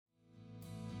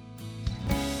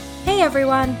Hey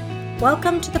everyone!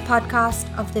 Welcome to the podcast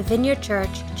of the Vineyard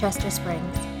Church, Chester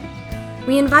Springs.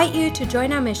 We invite you to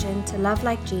join our mission to love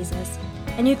like Jesus,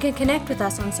 and you can connect with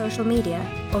us on social media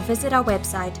or visit our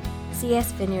website,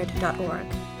 csvineyard.org.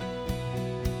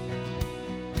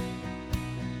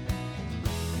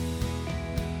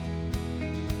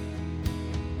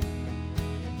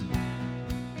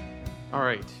 All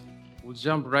right, we'll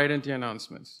jump right into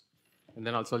announcements, and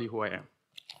then I'll tell you who I am.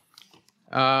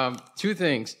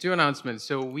 Two announcements.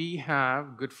 So we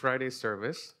have Good Friday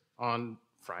service on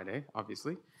Friday,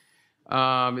 obviously.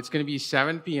 It's going to be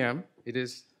 7 p.m. It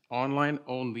is online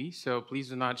only, so please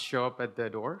do not show up at the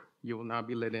door. You will not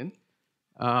be let in.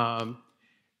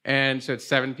 And so it's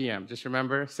 7 p.m. Just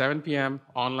remember, 7 p.m.,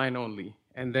 online only.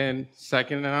 And then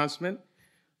second announcement,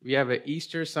 we have an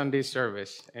Easter Sunday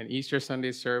service. And Easter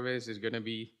Sunday service is going to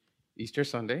be Easter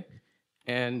Sunday.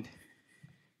 And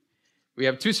we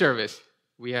have two services.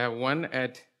 We have one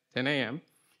at 10 a.m.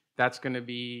 That's going to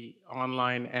be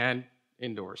online and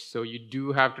indoors. So you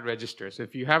do have to register. So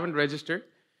if you haven't registered,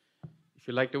 if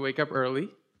you'd like to wake up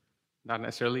early, not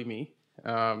necessarily me,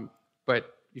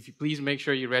 but if you please make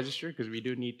sure you register, because we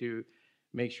do need to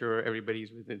make sure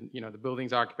everybody's within, the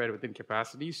building's occupied within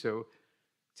capacity. So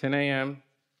 10 a.m.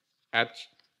 at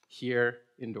here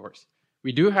indoors.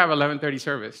 We do have 11:30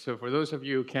 service, so for those of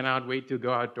you who cannot wait to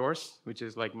go outdoors, which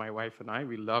is like my wife and I,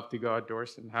 we love to go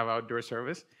outdoors and have outdoor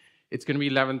service, it's going to be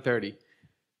 11:30.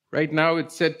 Right now,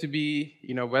 it's said to be,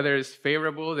 weather is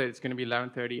favorable, that it's going to be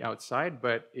 11:30 outside,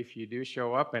 but if you do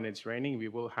show up and it's raining, we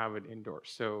will have it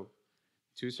indoors. So,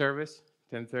 two service,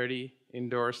 10:30,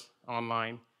 indoors,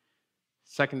 online.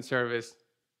 Second service,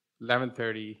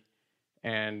 11:30,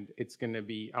 and it's going to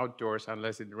be outdoors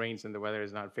unless it rains and the weather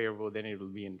is not favorable, then it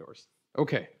will be indoors.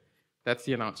 Okay, that's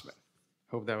the announcement.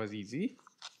 Hope that was easy.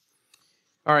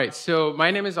 All right, so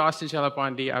my name is Austin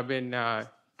Chalapandi. I've been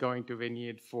going to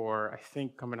Vineyard for, I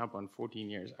think, coming up on 14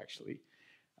 years, actually.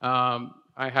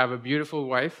 I have a beautiful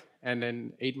wife and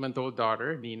an 8-month-old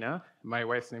daughter, Nina. My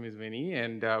wife's name is Vinny,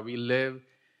 and we live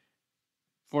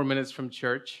 4 minutes from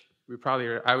church.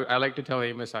 I like to tell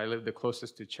Amos I live the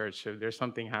closest to church, so if there's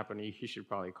something happening, he should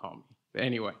probably call me. But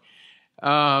anyway,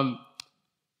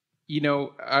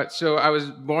 so I was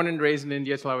born and raised in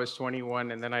India till I was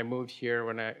 21, and then I moved here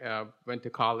when I went to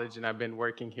college, and I've been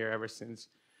working here ever since.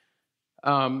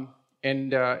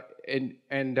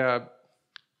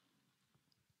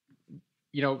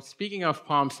 Speaking of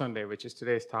Palm Sunday, which is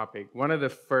today's topic, one of the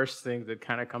first things that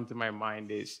kind of come to my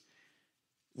mind is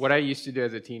what I used to do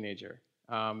as a teenager.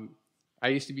 I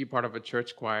used to be part of a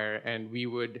church choir, and we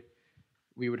would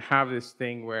have this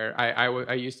thing where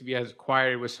I used to be as a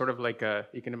choir. It was sort of like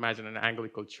you can imagine an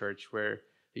Anglican church where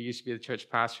there used to be a church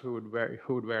pastor who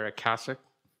would wear a cassock,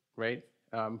 right?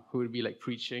 Who would be like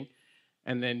preaching,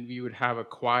 and then we would have a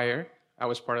choir. I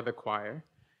was part of the choir,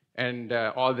 and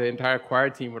the entire choir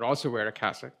team would also wear a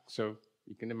cassock. So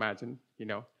you can imagine,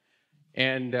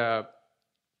 and.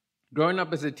 Growing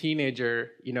up as a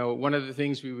teenager, one of the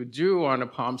things we would do on a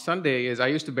Palm Sunday is I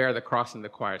used to bear the cross in the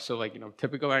choir. So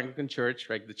typical Anglican church,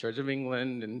 like the Church of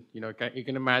England, and, you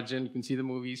can imagine, you can see the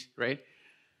movies, right?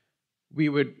 We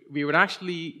would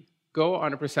actually go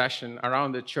on a procession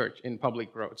around the church in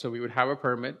public road. So we would have a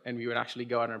permit, and we would actually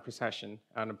go on a procession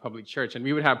on a public church. And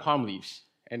we would have palm leaves.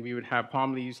 And we would have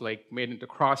palm leaves, made into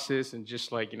crosses and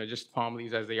just palm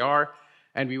leaves as they are.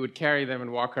 And we would carry them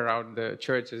and walk around the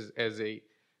church as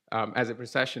a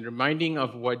procession, reminding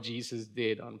of what Jesus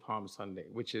did on Palm Sunday,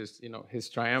 which is, his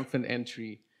triumphant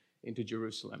entry into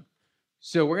Jerusalem.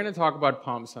 So we're going to talk about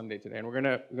Palm Sunday today, and we're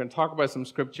going to talk about some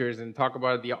scriptures and talk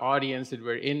about the audience that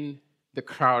were in the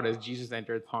crowd as Jesus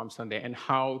entered Palm Sunday, and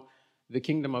how the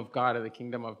kingdom of God and the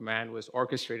kingdom of man was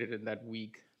orchestrated in that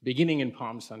week, beginning in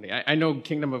Palm Sunday. I know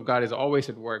kingdom of God is always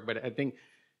at work, but I think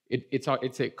it's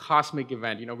a cosmic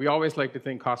event. We always like to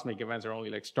think cosmic events are only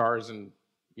like stars and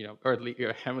earthly,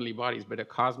 heavenly bodies, but a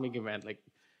cosmic event, like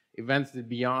events that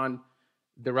beyond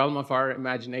the realm of our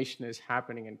imagination is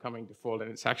happening and coming to fold, and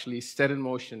it's actually set in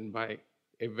motion by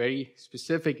a very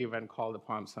specific event called the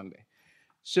Palm Sunday.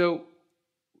 So,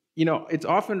 it's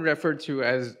often referred to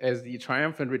as the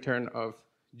triumphant return of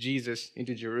Jesus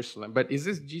into Jerusalem. But is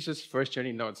this Jesus' first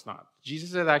journey? No, it's not.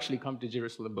 Jesus has actually come to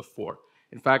Jerusalem before.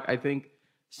 In fact, I think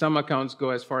some accounts go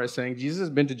as far as saying Jesus has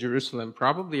been to Jerusalem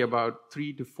probably about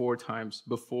 3 to 4 times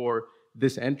before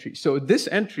this entry. So this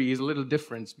entry is a little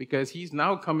different because he's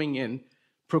now coming in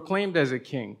proclaimed as a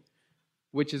king,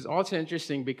 which is also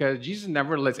interesting because Jesus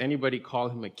never lets anybody call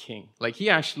him a king. He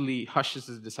actually hushes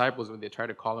his disciples when they try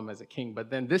to call him as a king, but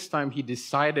then this time he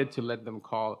decided to let them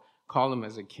call him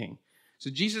as a king. So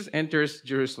Jesus enters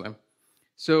Jerusalem.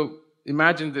 So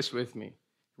imagine this with me.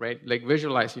 right? Like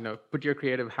visualize, put your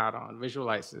creative hat on,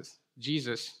 visualize this.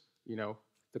 Jesus,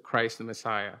 the Christ, the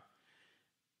Messiah,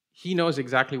 he knows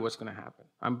exactly what's going to happen.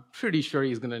 I'm pretty sure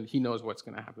he knows what's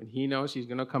going to happen. He knows he's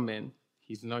going to come in.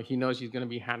 He knows he's going to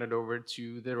be handed over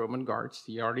to the Roman guards.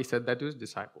 He already said that to his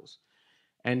disciples.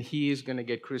 And he is going to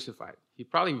get crucified. He's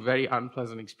probably a very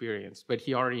unpleasant experience, but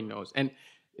he already knows. And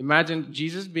imagine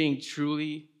Jesus being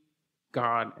truly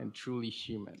God and truly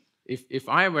human. If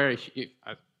I were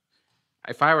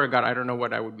God, I don't know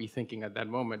what I would be thinking at that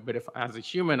moment. But if as a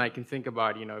human, I can think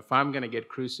about, if I'm going to get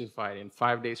crucified in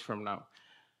 5 days from now,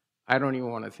 I don't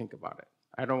even want to think about it.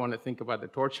 I don't want to think about the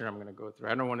torture I'm going to go through.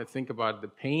 I don't want to think about the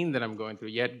pain that I'm going through.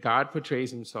 Yet God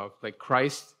portrays himself like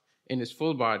Christ in his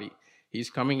full body. He's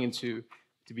coming to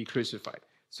be crucified.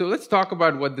 So let's talk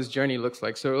about what this journey looks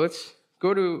like. So let's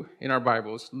go to, in our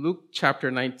Bibles, Luke chapter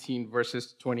 19,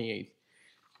 verses 28.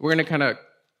 We're going to kind of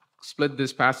split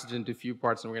this passage into a few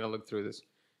parts, and we're going to look through this.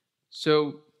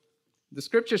 So the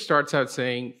scripture starts out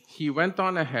saying, he went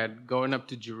on ahead, going up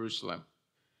to Jerusalem.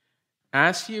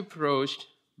 As he approached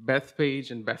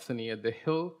Bethphage and Bethany at the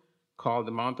hill called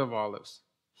the Mount of Olives,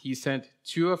 he sent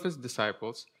 2 of his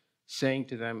disciples, saying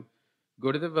to them,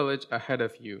 go to the village ahead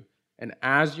of you, and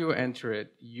as you enter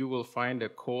it, you will find a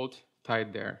colt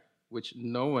tied there, which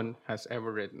no one has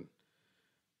ever ridden.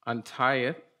 Untie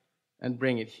it and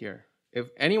bring it here. If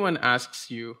anyone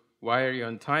asks you, why are you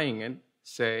untying it?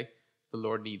 Say, the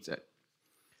Lord needs it.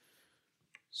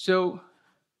 So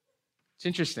it's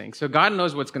interesting. So God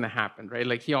knows what's going to happen, right?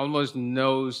 Like he almost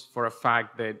knows for a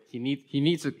fact that he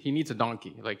needs a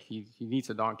donkey. Like he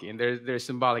needs a donkey, and there's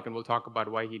symbolic, and we'll talk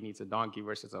about why he needs a donkey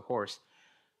versus a horse.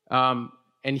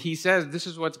 And he says, this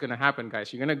is what's going to happen,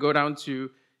 guys. You're going to go down to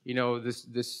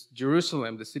this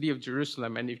Jerusalem, the city of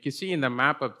Jerusalem, and if you see in the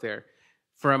map up there,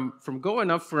 from going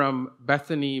up from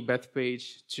Bethany,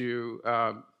 Bethphage to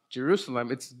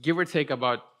Jerusalem, it's give or take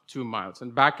about 2 miles.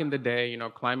 And back in the day,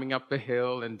 climbing up a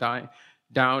hill and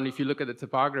down, if you look at the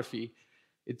topography,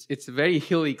 it's a very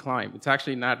hilly climb. It's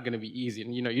actually not going to be easy.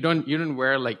 And you don't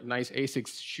wear like nice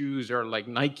Asics shoes or like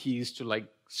Nikes to like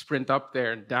sprint up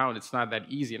there and down. It's not that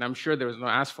easy. And I'm sure there was no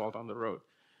asphalt on the road.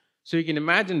 So you can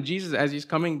imagine Jesus as he's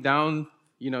coming down,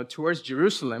 towards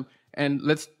Jerusalem. And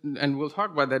we'll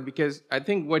talk about that, because I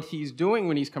think what he's doing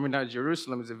when he's coming down to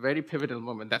Jerusalem is a very pivotal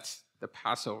moment. That's the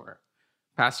Passover.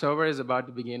 Passover is about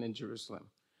to begin in Jerusalem.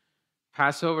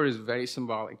 Passover is very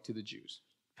symbolic to the Jews.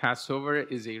 Passover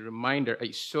is a reminder,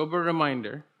 a sober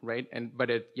reminder, right? But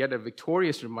yet a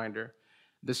victorious reminder.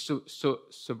 The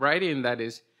sobriety in that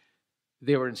is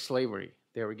they were in slavery.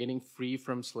 They were getting free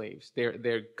from slaves.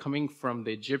 They're coming from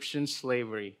the Egyptian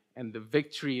slavery, and the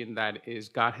victory in that is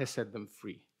God has set them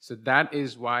free. So that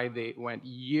is why they went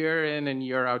year in and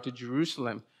year out to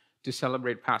Jerusalem to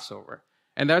celebrate Passover.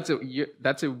 And that's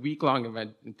a week-long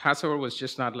event. And Passover was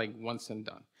just not like once and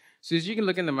done. So as you can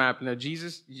look in the map,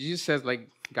 Jesus says, like,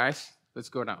 guys, let's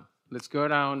go down. Let's go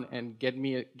down and get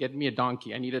me a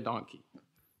donkey. I need a donkey.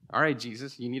 All right,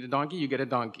 Jesus, you need a donkey? You get a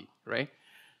donkey, right?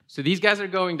 So these guys are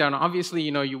going down. Obviously,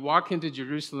 you walk into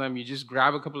Jerusalem, you just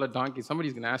grab a couple of donkeys.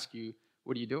 Somebody's going to ask you,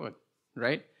 what are you doing,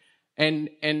 right? And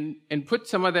put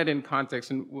some of that in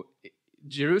context. And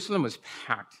Jerusalem was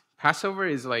packed. Passover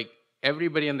is like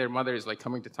everybody and their mother is like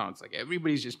coming to town. It's like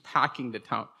everybody's just packing the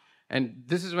town. And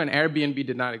this is when Airbnb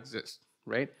did not exist,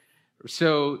 right?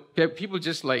 So people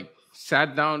just like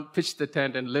sat down, pitched the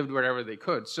tent, and lived wherever they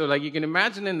could. So like you can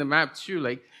imagine in the map too,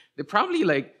 like they probably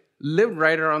like lived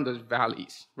right around those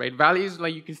valleys, right? Valleys,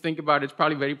 like you can think about, it's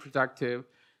probably very productive.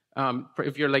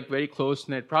 If you're like very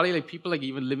close-knit, probably like people like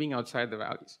even living outside the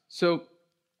valleys. So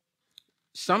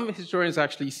some historians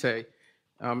actually say,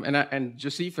 and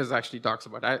Josephus actually talks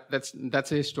about it.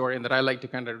 That's a historian that I like to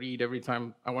kind of read every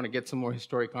time I want to get some more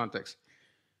historic context.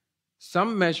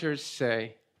 Some measures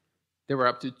say there were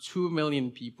up to 2 million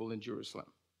people in Jerusalem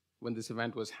when this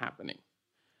event was happening.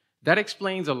 That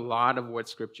explains a lot of what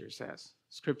Scripture says.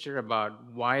 Scripture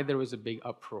about why there was a big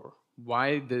uproar,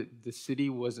 why the city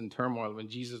was in turmoil when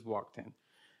Jesus walked in.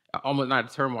 Almost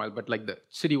not turmoil, but like the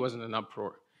city was in an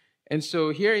uproar. And so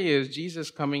here he is,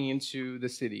 Jesus coming into the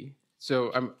city.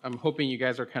 So I'm hoping you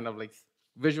guys are kind of like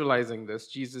visualizing this.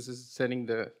 Jesus is sending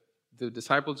the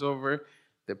disciples over.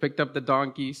 They picked up the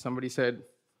donkey. Somebody said,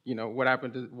 what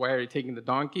happened why are you taking the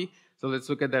donkey? So let's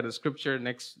look at that in Scripture.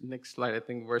 Next slide, I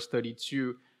think verse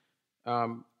 32.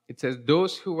 It says,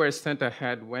 those who were sent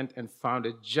ahead went and found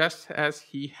it just as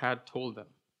he had told them,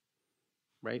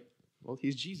 right? Well,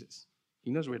 he's Jesus.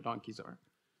 He knows where donkeys are,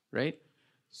 right?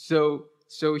 So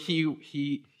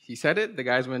he said it. The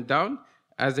guys went down.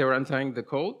 As they were untying the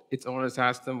colt, its owners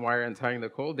asked them, why are you untying the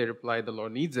colt? They replied, the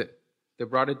Lord needs it. They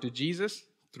brought it to Jesus.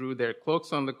 threw their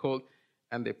cloaks on the colt,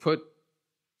 and they put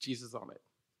Jesus on it,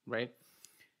 right?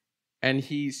 And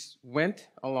he went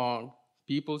along,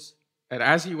 and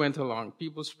as he went along,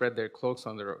 people spread their cloaks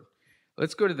on the road.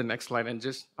 Let's go to the next slide, and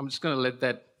I'm just going to let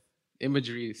that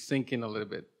imagery sink in a little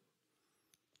bit.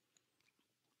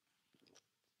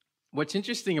 What's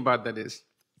interesting about that is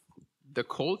the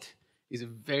colt is a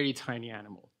very tiny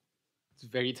animal. It's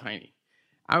very tiny.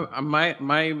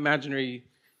 My imaginary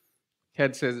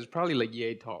head says it's probably like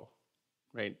yay tall,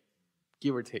 right?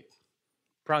 Give or take.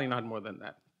 Probably not more than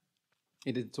that.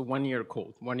 It's a 1-year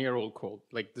colt, 1-year-old colt.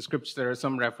 Like the scripture, there are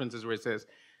some references where it says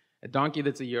a donkey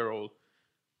that's a year old,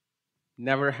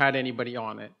 never had anybody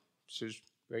on it. She's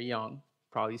very young,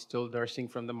 probably still nursing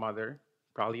from the mother,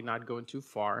 probably not going too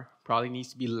far, probably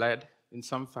needs to be led in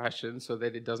some fashion so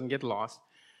that it doesn't get lost.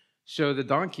 So the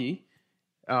donkey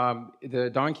and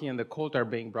the colt are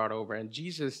being brought over, and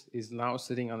Jesus is now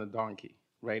sitting on the donkey,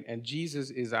 right? And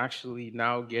Jesus is actually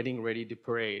now getting ready to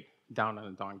parade down on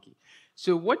a donkey.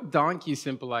 So what donkey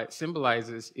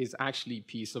symbolizes is actually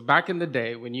peace. So back in the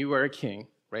day when you were a king,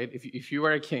 right? If you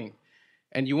were a king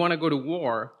and you want to go to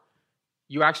war,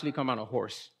 you actually come on a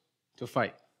horse to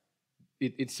fight.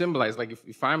 It symbolized, like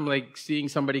if I'm like seeing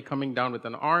somebody coming down with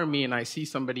an army and I see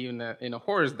somebody in a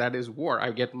horse, that is war.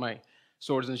 I get my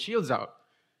swords and shields out.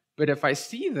 But if I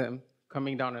see them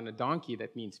coming down on a donkey,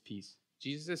 that means peace.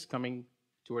 Jesus is coming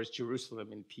towards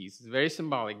Jerusalem in peace. It's very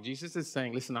symbolic. Jesus is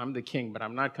saying, listen, I'm the king, but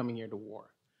I'm not coming here to war.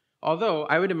 Although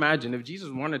I would imagine if Jesus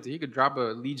wanted to, he could drop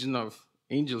a legion of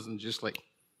angels and just like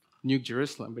nuke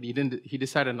Jerusalem, but he didn't. He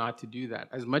decided not to do that.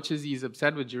 As much as he's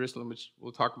upset with Jerusalem, which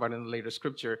we'll talk about in the later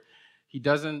scripture, he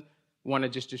doesn't want to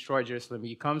just destroy Jerusalem.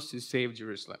 He comes to save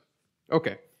Jerusalem.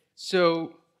 Okay,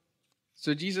 so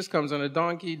Jesus comes on a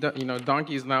donkey.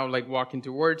 Donkey is now like walking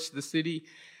towards the city.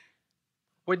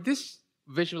 What this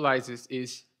visualizes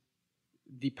is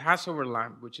the Passover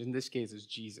lamb, which in this case is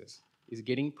Jesus, is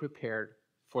getting prepared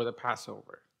for the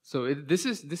Passover. So this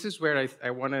is where I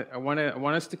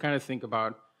want us to kind of think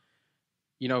about,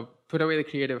 put away the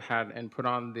creative hat and put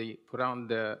on the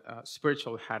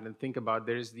spiritual hat and think about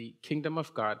there's the kingdom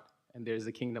of God and there's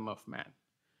the kingdom of man.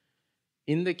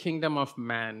 In the kingdom of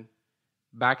man,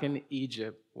 back in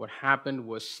Egypt, what happened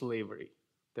was slavery.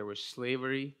 There was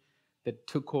slavery that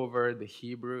took over the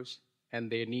Hebrews, and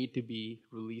they need to be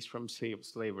released from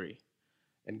slavery.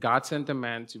 And God sent a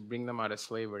man to bring them out of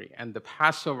slavery. And the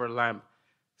Passover lamb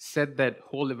set that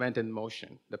whole event in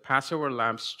motion. The Passover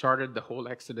lamb started the whole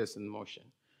Exodus in motion.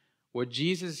 What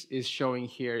Jesus is showing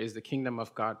here is the kingdom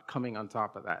of God coming on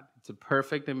top of that. It's a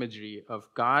perfect imagery of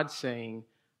God saying,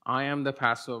 I am the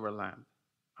Passover lamb.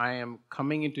 I am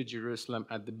coming into Jerusalem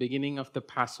at the beginning of the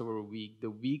Passover week, the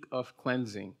week of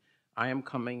cleansing. I am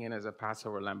coming in as a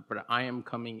Passover lamb, but I am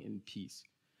coming in peace.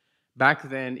 Back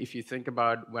then, if you think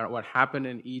about what happened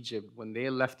in Egypt, when they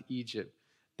left Egypt,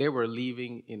 they were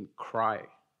leaving in cry.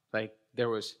 Like there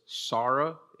was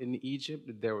sorrow in Egypt.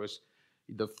 There was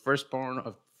the firstborn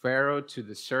of Pharaoh to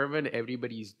the servant.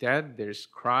 Everybody's dead. There's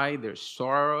cry, there's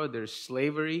sorrow, there's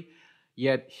slavery.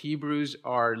 Yet Hebrews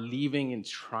are leaving in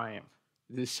triumph.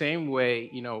 The same way,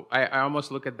 I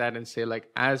almost look at that and say, like,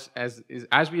 as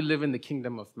we live in the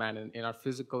kingdom of man, in our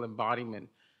physical embodiment,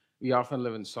 we often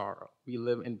live in sorrow. We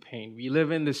live in pain. We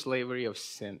live in the slavery of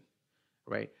sin,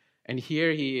 right? And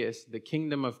here he is, the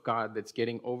kingdom of God that's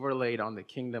getting overlaid on the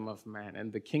kingdom of man.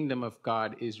 And the kingdom of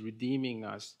God is redeeming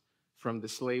us from the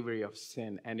slavery of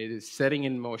sin. And it is setting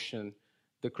in motion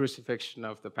the crucifixion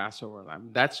of the Passover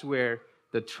lamb. That's where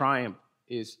the triumph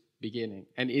is beginning.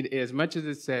 And as much as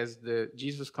it says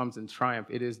Jesus comes in triumph,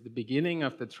 it is the beginning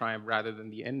of the triumph rather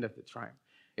than the end of the triumph.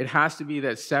 It has to be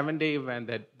that 7-day event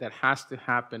that has to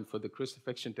happen for the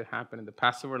crucifixion to happen and the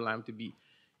Passover lamb to be,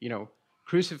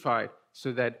 crucified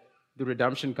so that the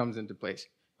redemption comes into place.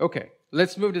 Okay,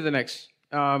 let's move to the next.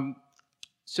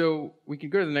 So we can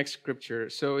go to the next scripture.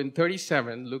 So in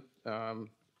 37, Luke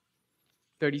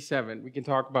 37, we can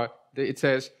talk about, it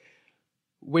says,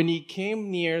 when he came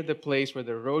near the place where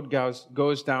the road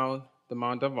goes down the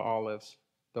Mount of Olives,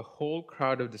 the whole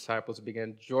crowd of disciples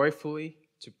began joyfully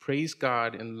to praise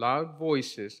God in loud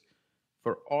voices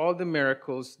for all the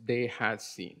miracles they had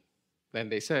seen. Then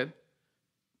they said,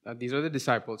 these are the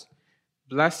disciples,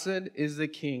 blessed is the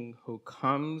King who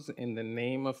comes in the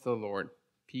name of the Lord,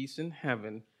 peace in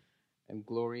heaven and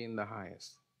glory in the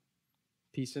highest.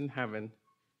 Peace in heaven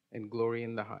and glory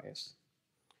in the highest.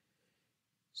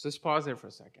 So let's pause there for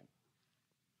a second.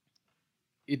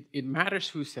 It matters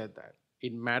who said that.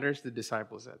 It matters the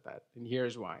disciples said that. And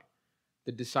here's why.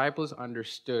 The disciples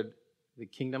understood the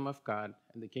kingdom of God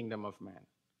and the kingdom of man.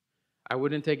 I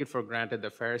wouldn't take it for granted the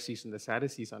Pharisees and the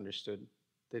Sadducees understood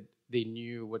that they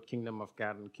knew what kingdom of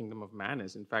God and kingdom of man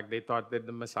is. In fact, they thought that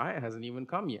the Messiah hasn't even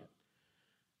come yet.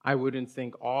 I wouldn't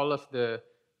think all of the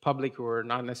public who are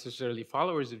not necessarily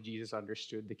followers of Jesus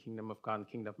understood the kingdom of God and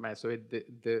kingdom of man. So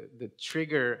the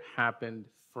trigger happened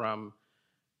from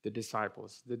the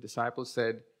disciples. The disciples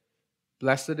said,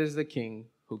 "Blessed is the king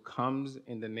who comes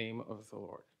in the name of the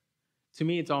Lord." To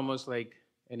me, it's almost like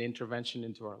an intervention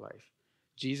into our life.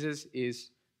 Jesus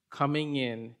is coming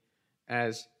in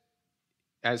as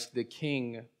the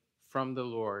king from the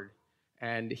Lord,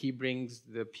 and he brings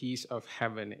the peace of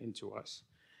heaven into us.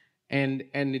 And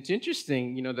it's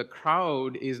interesting, the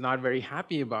crowd is not very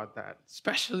happy about that,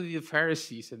 especially the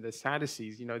Pharisees and the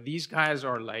Sadducees. These guys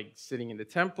are like sitting in the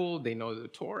temple. They know the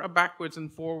Torah backwards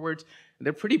and forwards, and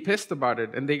they're pretty pissed about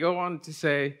it. And they go on to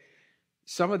say,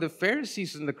 some of the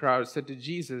Pharisees in the crowd said to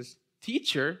Jesus,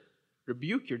 "Teacher,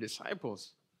 rebuke your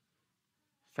disciples."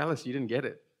 Fellas, you didn't get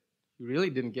it. You really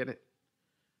didn't get it.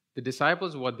 The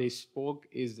disciples, what they spoke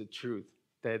is the truth,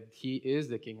 that he is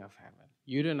the King of heaven.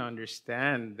 You didn't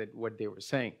understand that what they were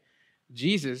saying.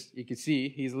 Jesus, you can see,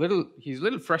 he's a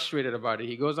little frustrated about it.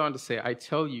 He goes on to say, "I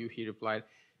tell you," he replied,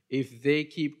 "if they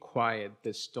keep quiet,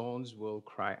 the stones will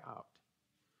cry out."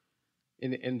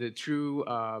 In the true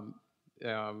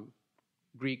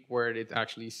Greek word, it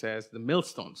actually says the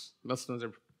millstones. Millstones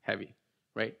are heavy,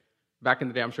 right? Back in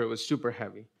the day, I'm sure it was super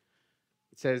heavy.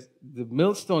 It says the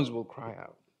millstones will cry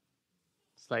out.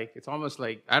 It's almost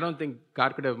like, I don't think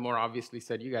God could have more obviously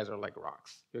said, "You guys are like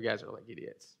rocks. You guys are like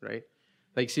idiots," right?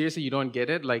 Like, seriously, you don't get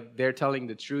it? Like, they're telling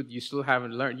the truth. You still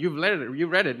haven't learned. You've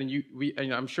read it,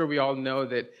 and I'm sure we all know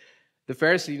that the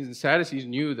Pharisees and Sadducees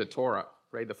knew the Torah,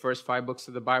 right? The first 5 books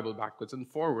of the Bible, backwards and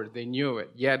forwards. They knew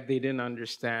it, yet they didn't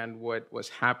understand what was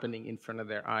happening in front of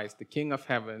their eyes. The King of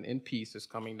heaven in peace is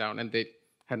coming down, and they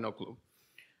had no clue.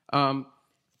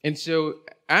 And so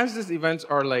as these events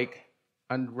are like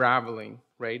unraveling,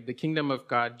 right? The kingdom of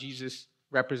God, Jesus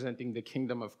representing the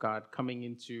kingdom of God coming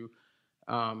into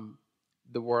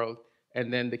the world,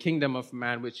 and then the kingdom of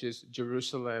man, which is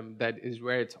Jerusalem, that is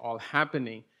where it's all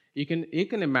happening. You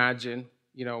can imagine,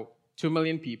 2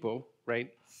 million people,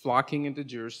 right, flocking into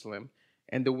Jerusalem,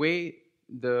 and the way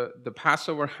the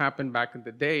Passover happened back in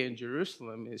the day in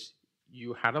Jerusalem is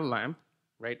you had a lamb,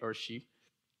 right, or sheep.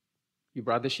 You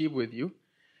brought the sheep with you,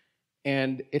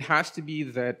 and it has to be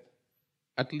that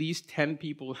at least 10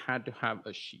 people had to have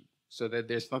a sheep so that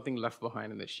there's nothing left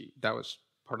behind in the sheep. That was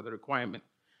part of the requirement.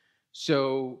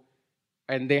 So,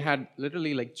 and they had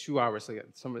literally like 2 hours. Like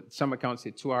some accounts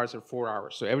say 2 hours or 4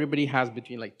 hours. So everybody has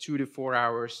between like 2 to 4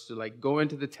 hours to like go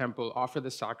into the temple, offer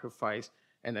the sacrifice,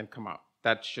 and then come out.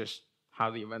 That's just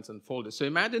how the events unfolded. So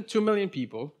imagine 2 million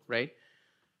people, right?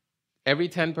 Every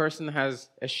 10 person has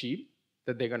a sheep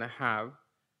that they're going to have,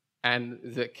 and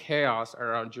the chaos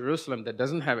around Jerusalem that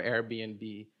doesn't have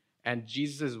Airbnb, and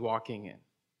Jesus is walking in.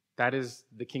 That is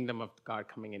the kingdom of God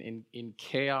coming in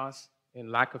chaos,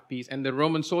 in lack of peace, and the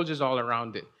Roman soldiers all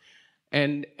around it.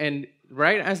 And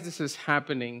right as this is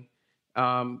happening,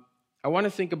 I want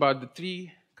to think about the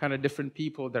 3 kind of different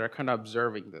people that are kind of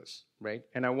observing this, right?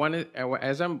 And I want to,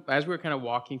 as we're kind of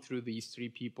walking through these 3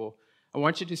 people, I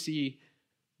want you to see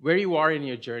where you are in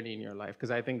your journey in your life, because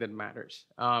I think that matters.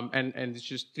 And it's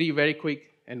just 3 very quick,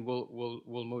 and we'll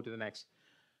move to the next.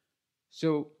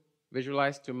 So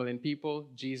visualize 2 million people,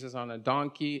 Jesus on a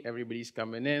donkey, everybody's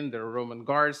coming in, there are Roman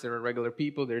guards, there are regular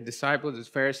people, there are disciples, there's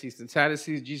Pharisees and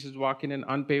Sadducees, Jesus walking in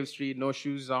unpaved street, no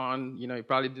shoes on, he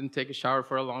probably didn't take a shower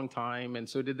for a long time, and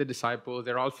so did the disciples.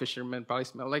 They're all fishermen, probably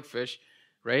smell like fish,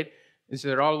 right? And so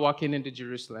they're all walking into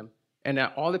Jerusalem. And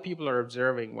all the people are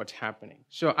observing what's happening.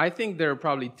 So I think there are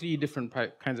probably 3 different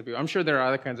kinds of people. I'm sure there are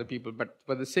other kinds of people, but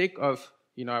for the sake of,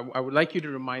 I would like you to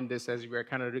remind this as we're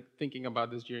kind of thinking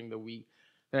about this during the week,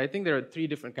 that I think there are 3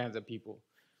 different kinds of people.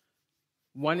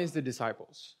 One is the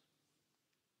disciples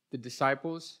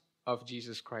of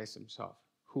Jesus Christ himself,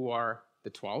 who are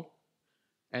the 12,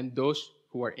 and those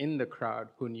who are in the crowd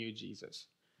who knew Jesus.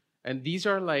 And these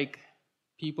are like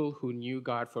people who knew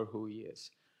God for who he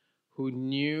is, who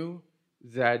knew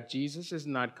that Jesus is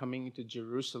not coming to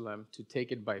Jerusalem to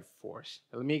take it by force.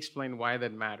 Let me explain why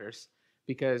that matters.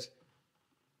 Because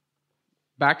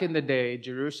back in the day,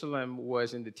 Jerusalem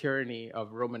was in the tyranny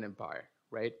of Roman Empire,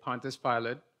 right? Pontius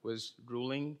Pilate was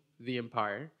ruling the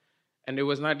empire, and it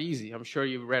was not easy. I'm sure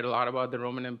you've read a lot about the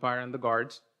Roman Empire and the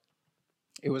guards.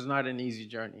 It was not an easy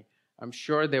journey. I'm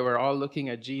sure they were all looking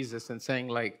at Jesus and saying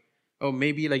like, oh,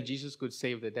 maybe like Jesus could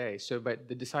save the day. But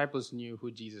the disciples knew who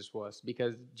Jesus was,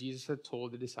 because Jesus had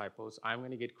told the disciples, I'm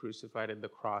going to get crucified at the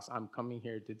cross. I'm coming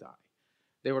here to die.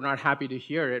 They were not happy to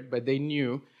hear it, but they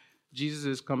knew Jesus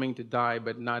is coming to die,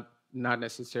 but not not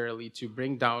necessarily to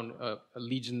bring down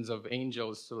legions of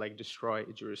angels to like destroy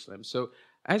Jerusalem. So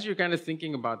as you're kind of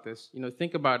thinking about this,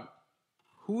 think about,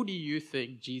 who do you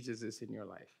think Jesus is in your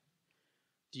life?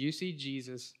 Do you see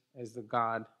Jesus as the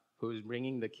God who is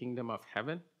bringing the kingdom of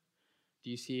heaven?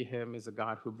 Do you see him as a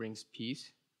God who brings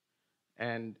peace?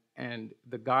 And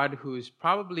the God who is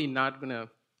probably not going to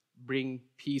bring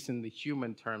peace in the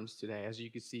human terms today, as you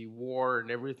can see war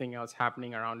and everything else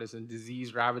happening around us and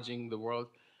disease ravaging the world.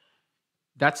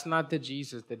 That's not the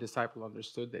Jesus the disciple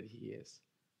understood that he is.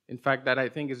 In fact, that I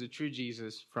think is a true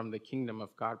Jesus from the kingdom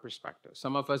of God perspective.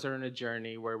 Some of us are in a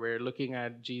journey where we're looking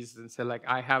at Jesus and say, like,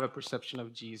 I have a perception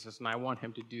of Jesus and I want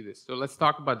him to do this. So let's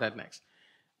talk about that next.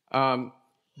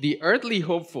 The earthly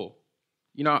hopeful.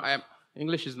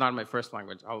 English is not my first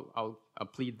language. I'll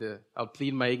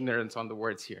plead my ignorance on the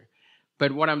words here.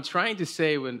 But what I'm trying to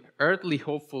say when earthly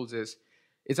hopefuls is,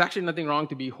 it's actually nothing wrong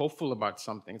to be hopeful about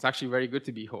something. It's actually very good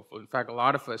to be hopeful. In fact, a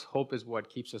lot of us, hope is what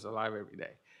keeps us alive every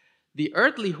day. The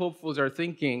earthly hopefuls are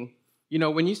thinking,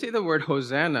 when you say the word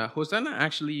Hosanna, Hosanna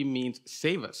actually means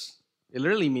save us. It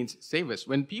literally means save us.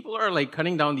 When people are like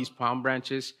cutting down these palm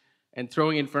branches and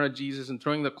throwing in front of Jesus and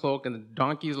throwing the cloak and the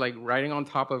donkey's like riding on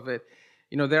top of it,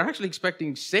 they're actually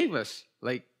expecting, save us.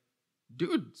 Like,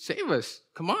 dude, save us.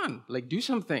 Come on, like do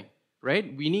something,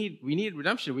 right? We need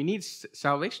redemption. We need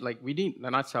salvation. Like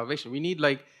not salvation. We need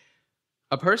like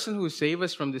a person who will save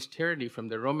us from this tyranny, from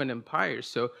the Roman Empire.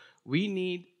 So we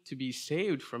need to be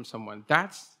saved from someone.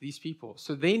 That's these people.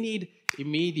 So they need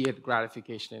immediate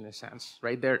gratification in a sense,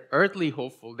 right? They're earthly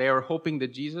hopeful. They are hoping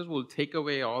that Jesus will take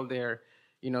away all their,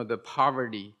 the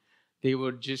poverty. They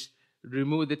will just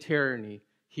remove the tyranny.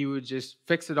 He would just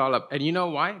fix it all up. And you know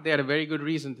why? They had a very good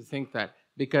reason to think that.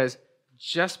 Because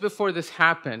just before this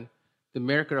happened, the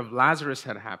miracle of Lazarus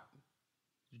had happened.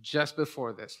 Just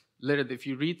before this. Literally, if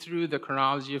you read through the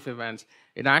chronology of events,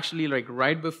 it actually, like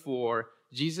right before,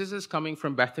 Jesus is coming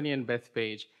from Bethany and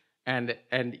Bethphage, and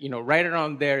right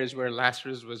around there is where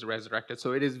Lazarus was resurrected.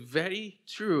 So it is very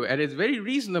true, and it's very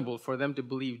reasonable for them to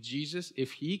believe Jesus,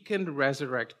 if he can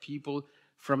resurrect people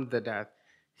from the dead,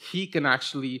 he can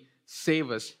actually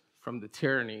save us from the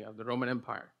tyranny of the Roman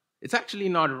Empire. It's actually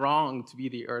not wrong to be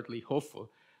the earthly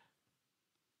hopeful.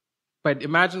 But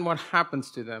imagine what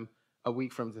happens to them a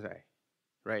week from today,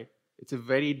 right? It's a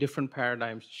very different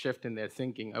paradigm shift in their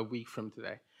thinking a week from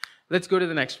today. Let's go to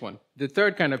the next one, the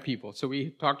third kind of people. So we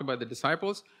talked about the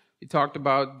disciples. We talked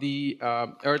about the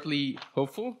earthly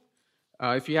hopeful.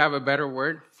 If you have a better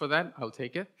word for that, I'll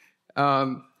take it.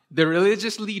 The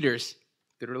religious leaders.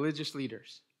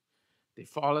 They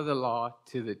follow the law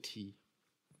to the T.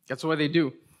 That's what they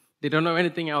do. They don't know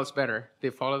anything else better. They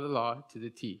follow the law to the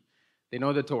T. They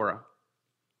know the Torah.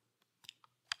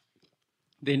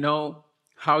 They know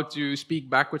how to speak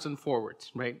backwards and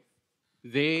forwards, right?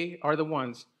 They are the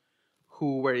ones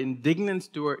who were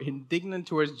indignant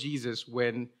towards Jesus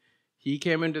when he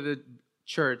came into the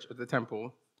church at the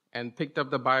temple and picked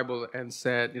up the Bible and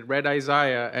read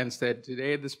Isaiah and said,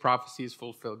 today this prophecy is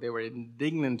fulfilled. They were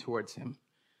indignant towards him.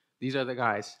 These are the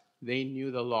guys. They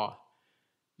knew the law,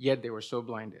 yet they were so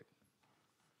blinded.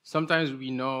 Sometimes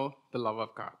we know the love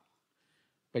of God,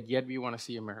 but yet we want to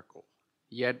see a miracle.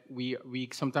 Yet we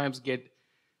sometimes get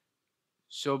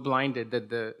so blinded that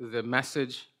the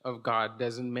message of God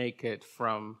doesn't make it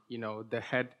from, the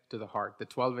head to the heart. The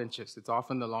 12 inches, it's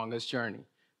often the longest journey.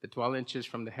 The 12 inches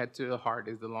from the head to the heart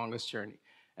is the longest journey.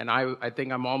 And I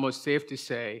think I'm almost safe to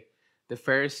say the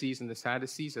Pharisees and the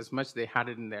Sadducees, as much as they had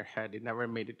it in their head, it never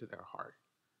made it to their heart,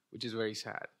 which is very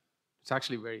sad. It's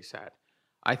actually very sad.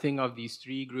 I think of these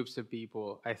three groups of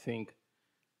people, I think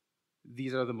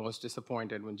these are the most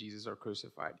disappointed when Jesus are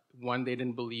crucified. One, they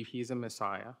didn't believe he's a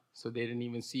Messiah, so they didn't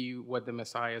even see what the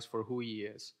Messiah is for who he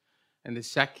is. And the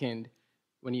second,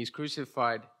 when he's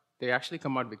crucified, they actually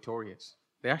come out victorious.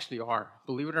 They actually are.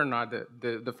 Believe it or not,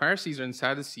 the Pharisees and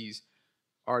Sadducees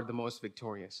are the most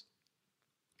victorious.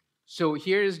 So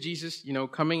here is Jesus,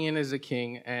 coming in as a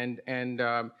king, and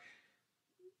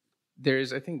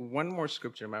there's, I think, one more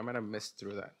scripture. I might have missed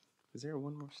through that. Is there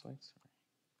one more slide?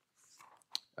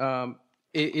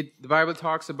 The Bible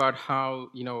talks about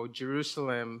how,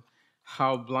 Jerusalem,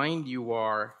 how blind you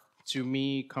are to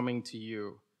me coming to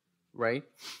you, right?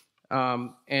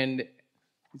 And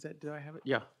is that, do I have it?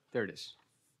 Yeah, there it is.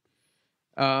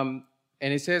 And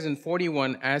it says in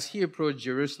 41, as he approached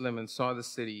Jerusalem and saw the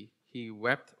city, he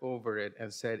wept over it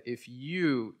and said, if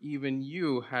you, even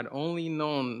you, had only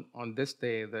known on this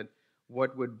day that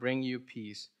what would bring you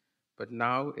peace, but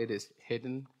now it is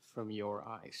hidden from your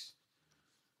eyes.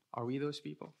 Are we those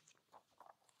people?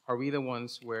 Are we the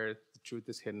ones where the truth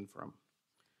is hidden from?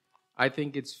 I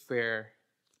think it's fair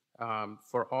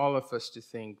for all of us to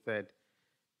think that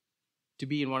to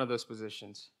be in one of those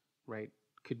positions, right,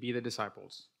 could be the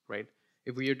disciples, right?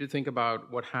 If we were to think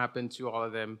about what happened to all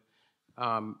of them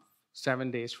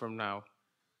 7 days from now,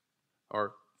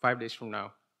 or 5 days from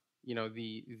now,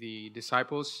 the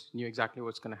disciples knew exactly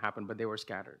what's going to happen, but they were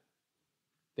scattered.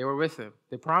 They were with him.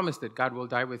 They promised that God will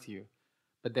die with you,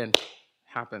 but then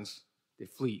happens, they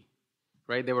flee,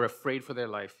 right? They were afraid for their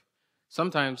life.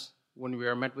 Sometimes when we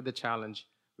are met with a challenge,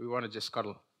 we want to just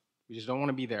scuttle. We just don't want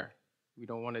to be there. We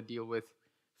don't want to deal with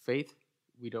faith.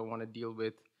 We don't want to deal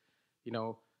with,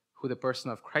 who the person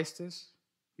of Christ is.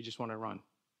 We just want to run.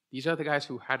 These are the guys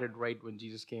who had it right when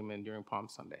Jesus came in during Palm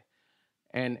Sunday.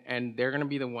 And they're going to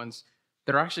be the ones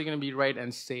that are actually going to be right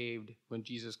and saved when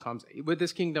Jesus comes with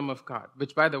this kingdom of God,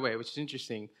 which, by the way, which is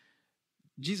interesting,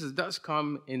 Jesus does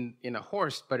come in a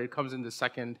horse, but it comes in the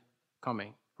second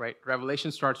coming, right?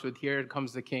 Revelation starts with, here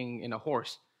comes the king in a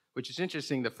horse, which is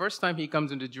interesting. The first time he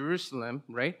comes into Jerusalem,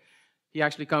 right, he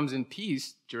actually comes in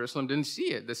peace. Jerusalem didn't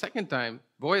see it. The second time,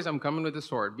 boys, I'm coming with a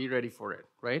sword. Be ready for it,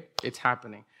 right? It's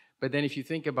happening. But then if you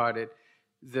think about it,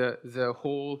 the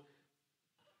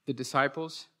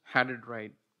disciples had it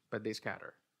right, but they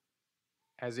scatter.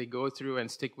 As they go through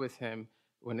and stick with him,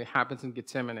 when it happens in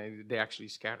Gethsemane, they actually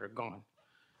scatter, gone.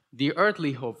 The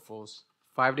earthly hopefuls,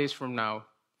 5 days from now,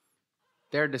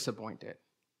 they're disappointed,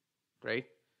 right?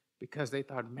 Because they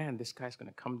thought, man, this guy's going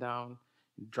to come down,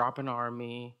 drop an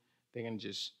army, they're going to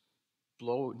just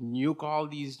nuke all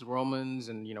these Romans,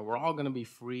 and, we're all going to be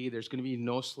free. There's going to be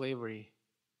no slavery.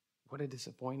 What a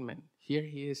disappointment. Here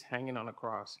he is hanging on a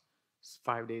cross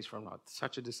 5 days from now.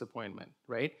 Such a disappointment,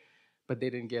 right? But they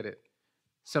didn't get it.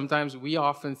 Sometimes we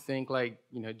often think like,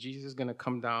 Jesus is going to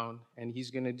come down and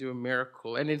he's going to do a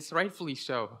miracle. And it's rightfully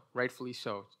so, rightfully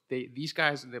so. These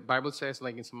guys, the Bible says,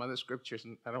 like in some other scriptures,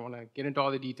 and I don't want to get into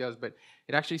all the details, but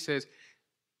it actually says,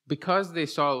 because they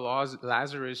saw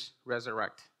Lazarus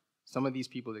resurrect, some of these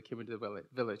people that came into the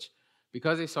village,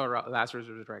 because they saw Lazarus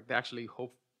resurrect, they actually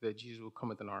hoped that Jesus will come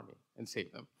with an army and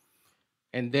save them.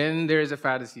 And then there's the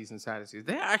Pharisees and Sadducees.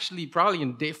 They're actually probably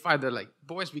in day 5, they're like,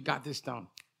 boys, we got this down.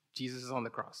 Jesus is on the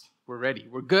cross. We're ready.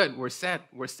 We're good. We're set.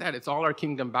 We're set. It's all our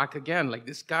kingdom back again. Like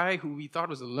this guy who we thought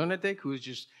was a lunatic, who is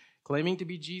just claiming to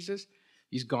be Jesus,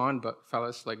 he's gone, but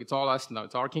fellas, like it's all us now.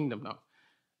 It's our kingdom now.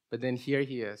 But then here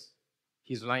he is.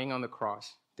 He's lying on the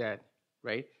cross, dead,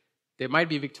 right? They might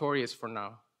be victorious for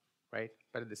now, right?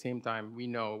 But at the same time, we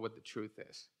know what the truth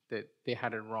is, that they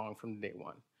had it wrong from day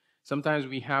one. Sometimes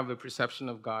we have a perception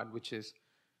of God, which is,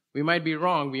 we might be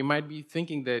wrong. We might be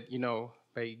thinking that,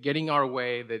 by getting our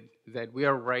way, that we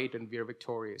are right and we are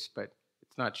victorious, but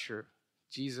it's not true.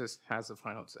 Jesus has the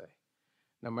final say.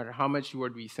 No matter how much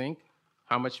word we think,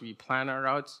 how much we plan our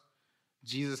routes,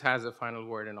 Jesus has the final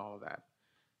word in all of that.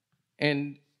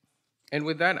 And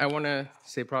with that, I want to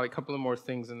say probably a couple of more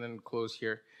things and then close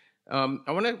here. I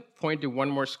want to point to one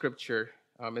more scripture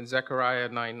in Zechariah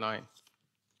 9:9.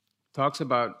 Talks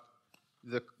about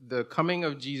the coming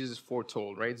of Jesus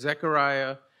foretold, right?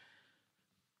 Zechariah,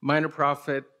 minor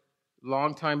prophet,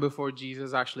 long time before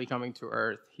Jesus actually coming to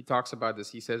earth, he talks about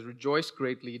this. He says, rejoice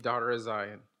greatly, daughter of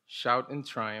Zion. Shout in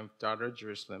triumph, daughter of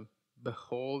Jerusalem.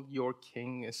 Behold, your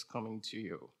king is coming to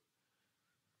you.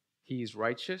 He is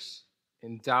righteous,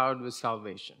 endowed with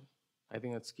salvation. I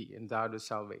think that's key, endowed with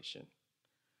salvation.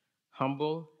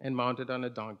 Humble and mounted on a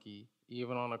donkey,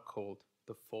 even on a colt,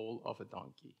 the foal of a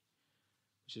donkey.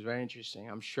 Which is very interesting.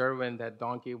 I'm sure when that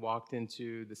donkey walked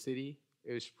into the city,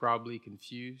 it was probably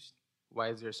confused. Why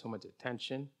is there so much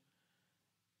attention?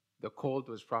 The colt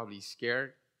was probably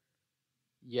scared,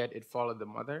 yet it followed the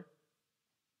mother.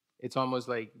 It's almost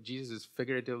like Jesus is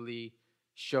figuratively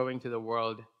showing to the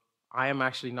world, I am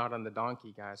actually not on the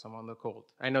donkey, guys. I'm on the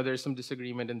colt. I know there's some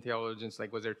disagreement in theologians,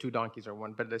 like was there 2 donkeys or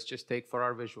 1? But let's just take for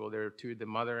our visual, there are 2, the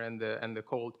mother and the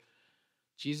colt.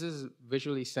 Jesus is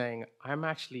visually saying, I'm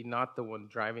actually not the one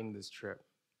driving this trip.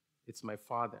 It's my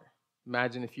Father.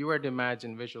 Imagine, if you were to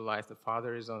visualize, the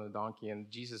Father is on the donkey and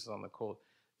Jesus is on the colt.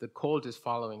 The colt is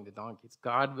following the donkey. It's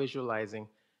God visualizing,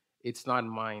 it's not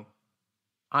mine.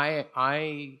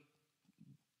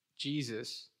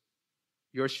 Jesus,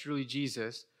 yours truly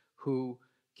Jesus, who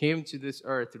came to this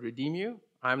earth to redeem you,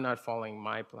 I'm not following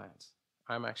my plans.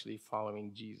 I'm actually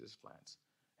following Jesus' plans.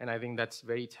 And I think that's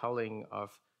very telling of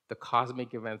the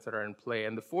cosmic events that are in play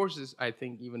and the forces, I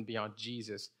think, even beyond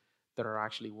Jesus that are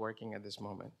actually working at this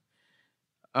moment.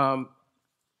 I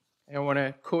want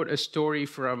to quote a story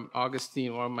from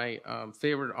Augustine, one of my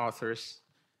favorite authors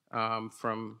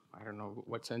from, I don't know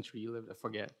what century he lived, I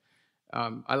forget.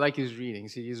 I like his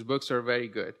readings. His books are very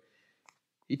good.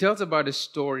 He tells about a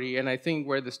story, and I think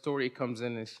where the story comes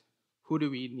in is, who do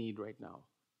we need right now?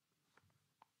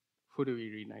 who do we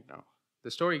read right now?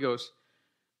 The story goes,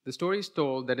 the story is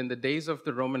told that in the days of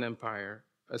the Roman Empire,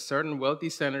 a certain wealthy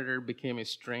senator became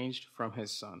estranged from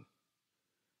his son.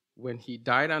 When he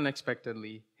died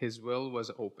unexpectedly, his will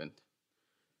was opened.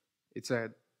 It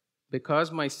said,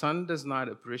 "Because my son does not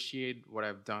appreciate what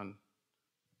I've done,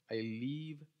 I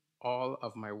leave all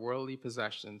of my worldly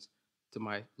possessions to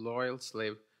my loyal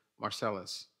slave,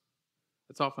 Marcellus."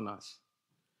 It's often us.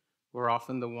 We're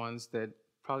often the ones that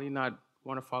probably not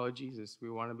want to follow Jesus. We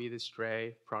want to be the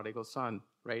stray, prodigal son,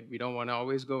 right? We don't want to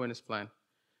always go in his plan.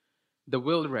 The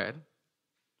will read,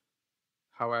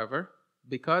 "However,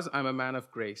 because I'm a man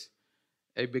of grace,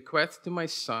 I bequeath to my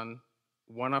son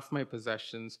one of my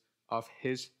possessions of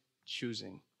his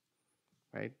choosing."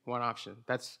 Right? One option.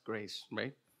 That's grace,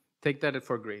 right? Take that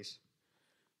for grace.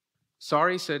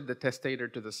 "Sorry," said the testator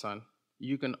to the son,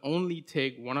 "you can only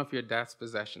take one of your dad's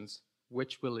possessions.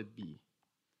 Which will it be?"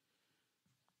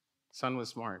 Son was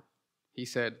smart. He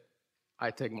said,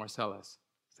 "I take Marcellus,"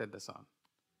 said the son.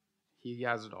 He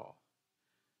has it all.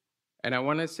 And I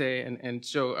want to say, and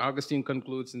so Augustine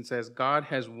concludes and says, God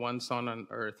has one son on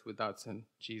earth without sin,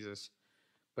 Jesus,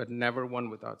 but never one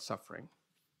without suffering.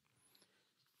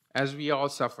 As we all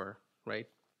suffer, right?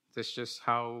 That's just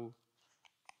how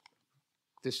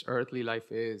this earthly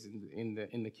life is in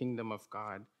the kingdom of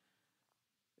God.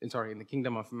 In the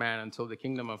kingdom of man, until the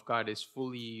kingdom of God is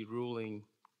fully ruling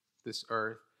this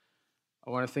earth.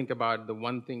 I want to think about the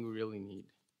one thing we really need,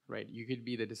 right? You could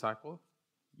be the disciple.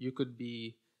 You could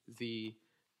be the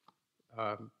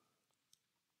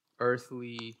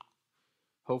earthly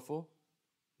hopeful.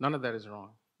 None of that is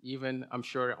wrong. Even, I'm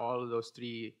sure all of those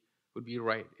three would be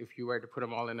right if you were to put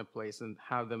them all in a place and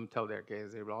have them tell their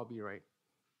kids, they would all be right.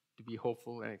 To be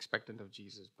hopeful and expectant of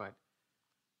Jesus. But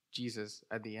Jesus,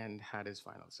 at the end, had his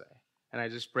final say. And I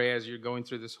just pray as you're going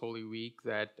through this Holy Week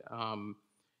that,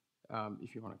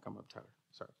 if you want to come up, Tyler,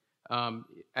 sorry.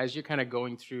 As you're kind of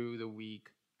going through the week,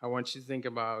 I want you to think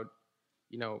about,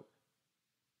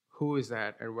 who is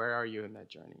that and where are you in that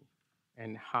journey?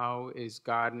 And how is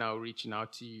God now reaching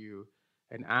out to you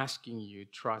and asking you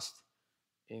trust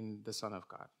in the Son of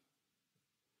God?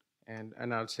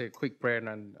 And I'll say a quick prayer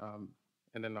and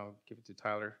then I'll give it to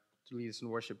Tyler to lead us in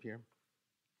worship here.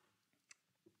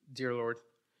 Dear Lord,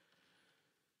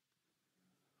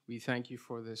 we thank you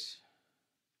for this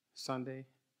Sunday,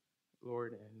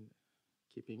 Lord, and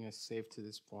keeping us safe to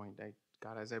this point.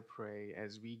 God, as I pray,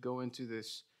 as we go into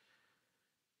this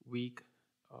week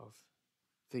of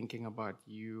thinking about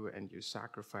you and your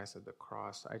sacrifice at the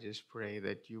cross, I just pray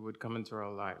that you would come into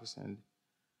our lives and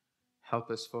help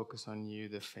us focus on you,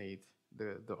 the faith,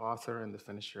 the author and the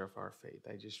finisher of our faith.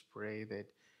 I just pray that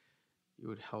you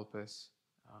would help us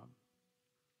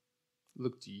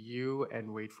look to you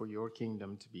and wait for your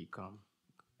kingdom to become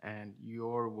and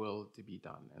your will to be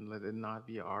done, and let it not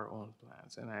be our own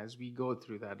plans. And as we go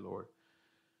through that, Lord,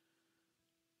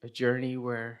 a journey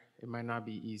where it might not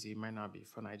be easy, it might not be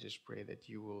fun, I just pray that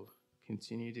you will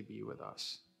continue to be with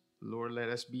us. Lord, let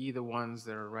us be the ones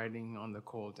that are riding on the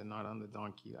colt and not on the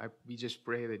donkey. We just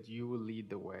pray that you will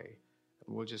lead the way,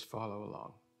 and we'll just follow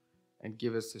along. And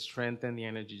give us the strength and the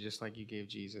energy, just like you gave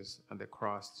Jesus on the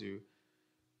cross to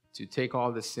take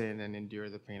all the sin and endure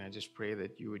the pain. I just pray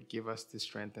that you would give us the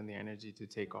strength and the energy to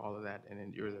take all of that and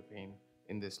endure the pain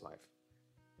in this life.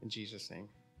 In Jesus' name,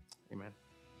 amen.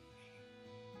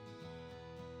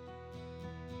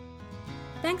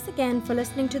 Thanks again for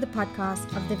listening to the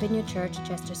podcast of the Vineyard Church,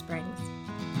 Chester Springs.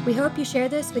 We hope you share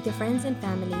this with your friends and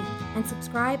family and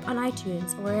subscribe on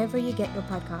iTunes or wherever you get your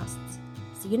podcasts.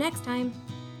 See you next time.